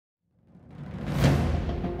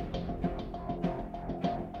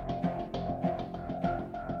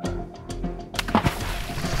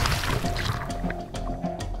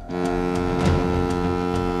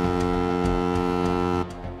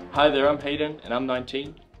Hi there, I'm Hadyn and I'm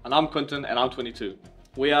 19. And I'm Quinton and I'm 22.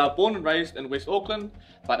 We are born and raised in West Auckland,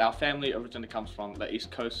 but our family originally comes from the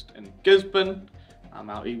East Coast in Gisborne. Our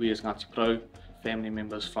iwi is Ngāti Pro, family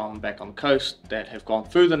members from back on the coast that have gone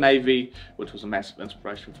through the Navy, which was a massive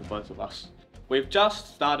inspiration for both of us. We've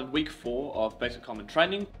just started week 4 of basic common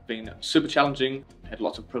training, been super challenging, had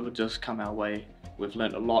lots of privileges come our way. We've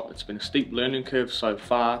learned a lot, it's been a steep learning curve so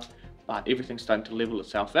far, but everything's starting to level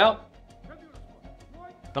itself out.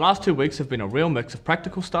 The last 2 weeks have been a real mix of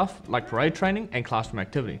practical stuff like parade training and classroom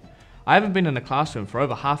activity. I haven't been in a classroom for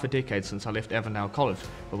over half a decade since I left Avondale College,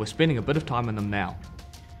 but we're spending a bit of time in them now.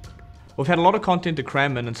 We've had a lot of content to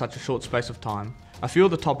cram in such a short space of time. A few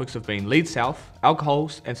of the topics have been Lead Self,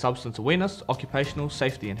 alcohols and substance awareness, occupational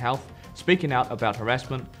safety and health, speaking out about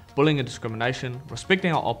harassment, bullying and discrimination,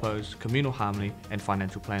 respecting our oppos, communal harmony and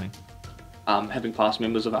financial planning. Having past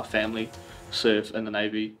members of our family serve in the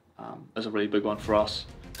Navy is a really big one for us.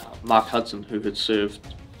 Mark Hudson, who had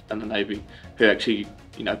served in the Navy, who actually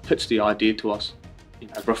pitched the idea to us,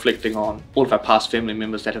 reflecting on all of our past family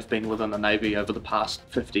members that have been within the Navy over the past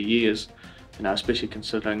 50 years, especially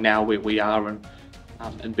considering now where we are in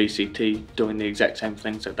BCT, doing the exact same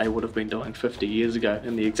things that they would have been doing 50 years ago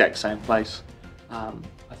in the exact same place. I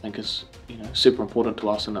think is super important to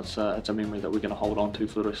us, and it's a memory that we're going to hold on to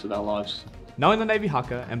for the rest of our lives. Knowing the Navy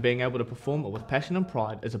haka and being able to perform it with passion and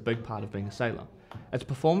pride is a big part of being a sailor. It's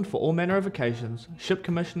performed for all manner of occasions, ship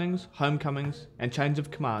commissionings, homecomings and change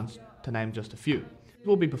of commands, to name just a few.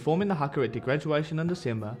 We'll be performing the haka at their graduation in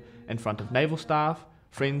December in front of naval staff,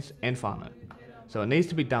 friends and whānau. So it needs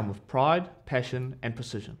to be done with pride, passion and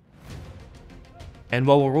precision. And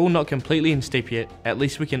while we're all not completely in step yet, at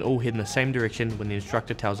least we can all head in the same direction when the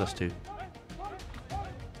instructor tells us to.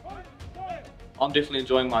 I'm definitely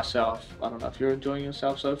enjoying myself. I don't know if you're enjoying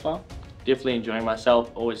yourself so far. Definitely enjoying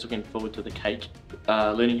myself, always looking forward to the cake.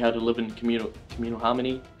 Learning how to live in communal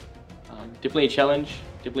harmony. Definitely a challenge,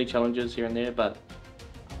 definitely challenges here and there, but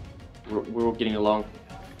we're all getting along.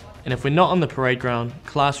 And if we're not on the parade ground,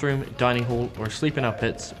 classroom, dining hall or asleep in our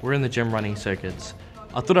pits, we're in the gym running circuits.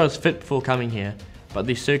 I thought I was fit before coming here, but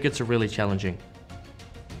these circuits are really challenging.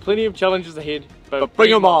 Plenty of challenges ahead, but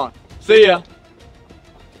bring them on. See ya!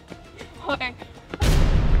 Okay.